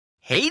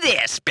Hey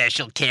there,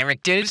 special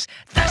characters.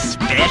 The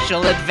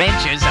special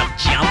adventures of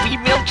Jumpy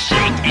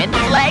Milkshake and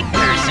Flag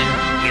Person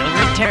will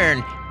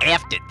return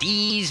after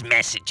these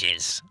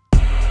messages.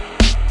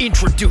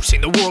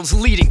 Introducing the world's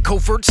leading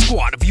covert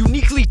squad of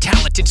uniquely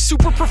talented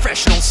super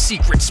professional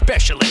secret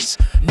specialists,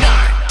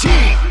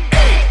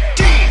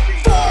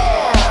 1980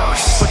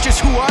 Force! But just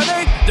who are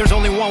they? There's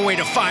only one way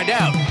to find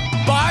out.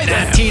 By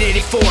them. 1980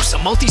 Force, a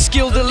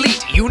multi-skilled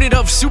elite unit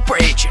of super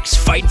agents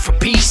fighting for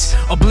peace,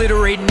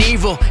 obliterating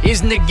evil.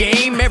 Isn't a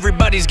game?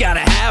 Everybody's gotta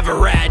have a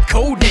rad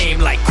code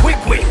name like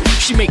QUICK-WIT.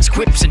 She makes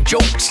quips and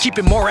jokes,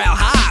 keeping morale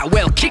high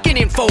while kicking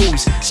in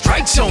foes.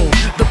 STRIKEZONE,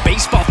 the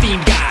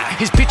baseball-themed guy.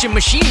 His pitching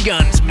machine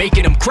guns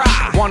making him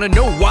cry. Wanna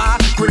know why?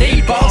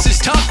 Grenadeballs is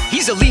tough.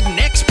 He's a leading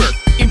expert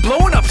in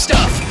blowing up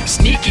stuff.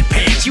 Sneaky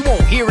pants, you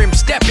won't hear him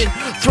stepping,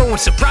 throwing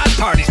surprise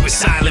parties with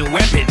silent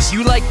weapons.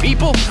 You like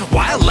people?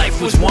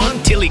 Wildlife was one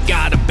till he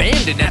got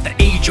abandoned at the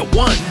age of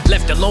 1.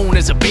 Left alone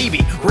as a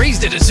baby,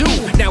 raised at a zoo.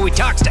 Now he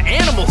talks to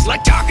animals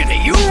like talking to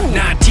you.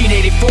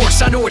 1984,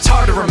 I know it's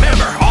hard to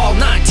remember all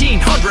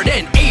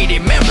 1980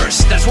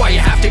 members. That's why you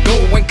have to go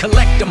and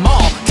collect them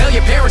all. Tell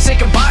your parents they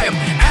can buy them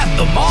at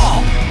the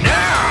mall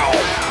now.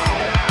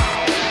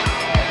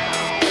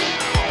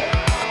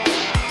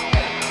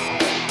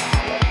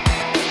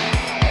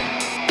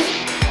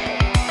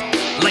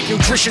 Like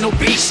nutritional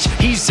beast,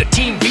 he's a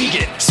team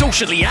vegan,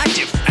 socially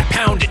active, at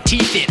pounding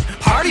teeth in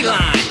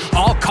PARTYLINE.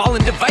 All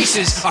calling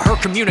devices are her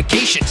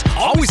communications,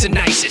 always the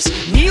nicest.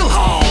 Neil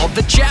Hall,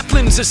 the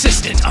chaplain's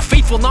assistant, a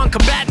faithful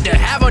non-combatant to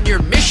have on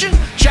your mission.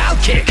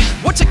 CHILDKICK,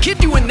 what's a kid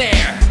doing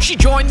there? She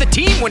joined the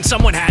team when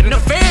someone had an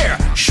affair.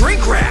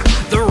 Shrink Rap,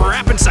 the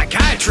rapping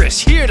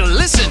psychiatrist, here to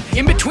listen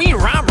in between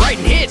rhyme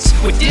writing hits.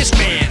 With this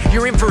man,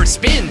 you're in for a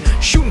spin,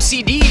 shooting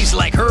CDs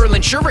like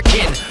hurling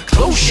shuriken.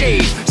 Close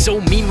shave,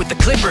 so mean with the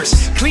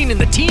clippers, cleaning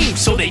the team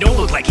so they don't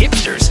look like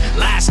hipsters.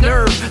 Last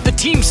nerve, the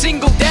team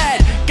single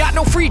dad, got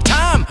no free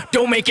time,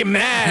 don't make it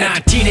mad.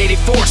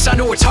 1984, I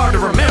know it's hard to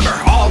remember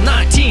all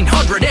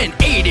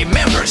 1980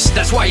 members.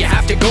 That's why you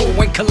have to go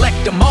and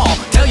collect them all.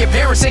 Tell your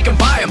parents they can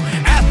buy them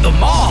at the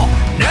mall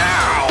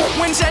now.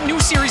 When's that new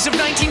series of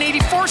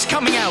 1984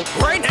 coming out?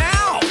 Right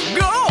now!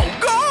 Go,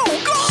 go,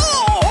 go!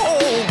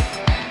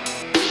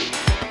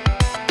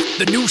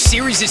 The new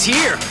series is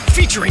here,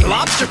 featuring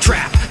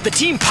LOBSTERTRAP, the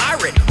team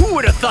pirate. Who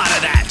would have thought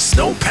of that?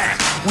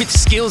 SNOWPACK, with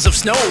skills of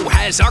snow,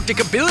 has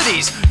Arctic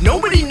abilities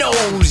nobody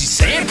knows.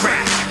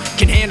 SANDCRAck,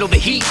 can handle the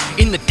heat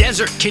in the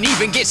desert, can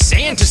even get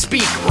sand to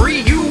speak.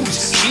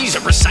 Reuse, she's a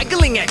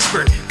recycling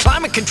expert,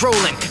 climate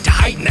controlling to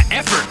heighten the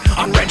effort.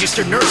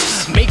 Unregistered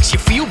nurse, makes you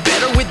feel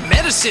better with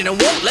medicine and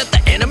won't let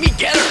the enemy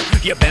get her.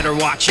 You better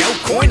watch out,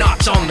 coin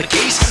ops on the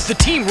case. The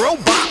team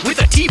robot with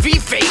a TV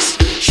face,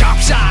 sharp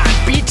side,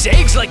 beats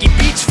eggs like he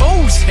beats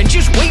foes. And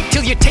just wait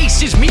till you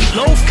taste his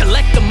meatloaf.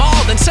 Collect them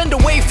all, then send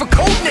away for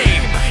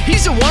codename.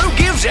 He's the one who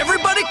gives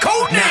everybody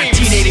code names.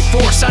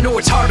 1984, I know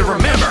it's hard to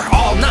remember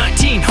all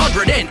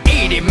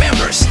 1980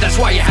 members. That's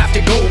why you have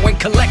to go and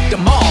collect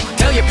them all.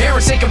 Tell your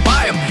parents they can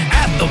buy them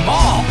at the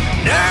mall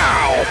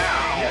now.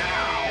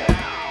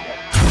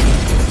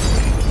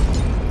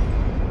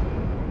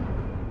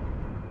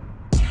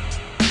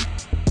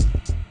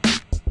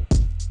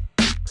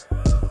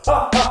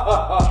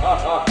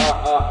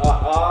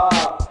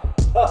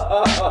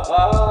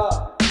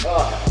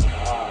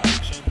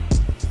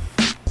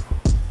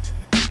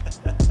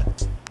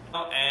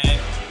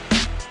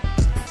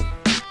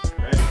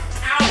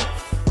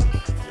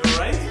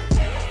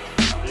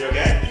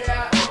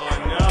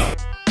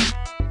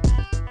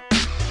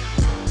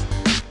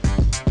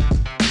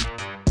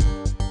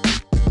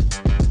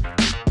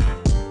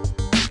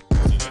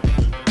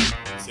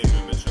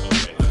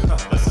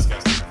 That's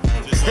disgusting.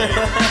 Just